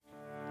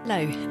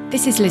Hello,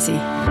 this is Lizzie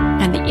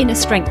and the Inner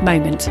Strength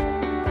Moment.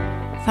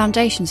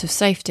 Foundations of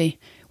safety.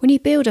 When you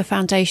build a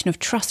foundation of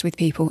trust with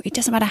people, it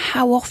doesn't matter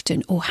how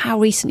often or how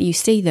recently you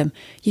see them,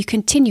 you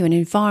continue an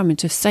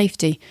environment of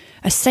safety,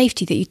 a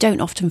safety that you don't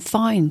often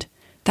find,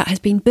 that has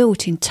been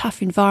built in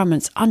tough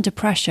environments under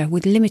pressure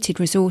with limited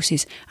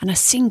resources and a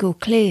single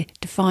clear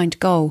defined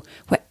goal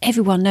where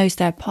everyone knows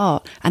their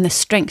part and the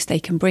strengths they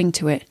can bring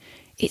to it.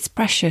 It's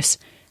precious.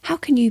 How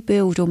can you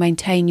build or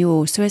maintain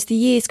yours so as the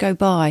years go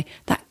by,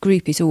 that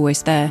group is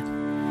always there?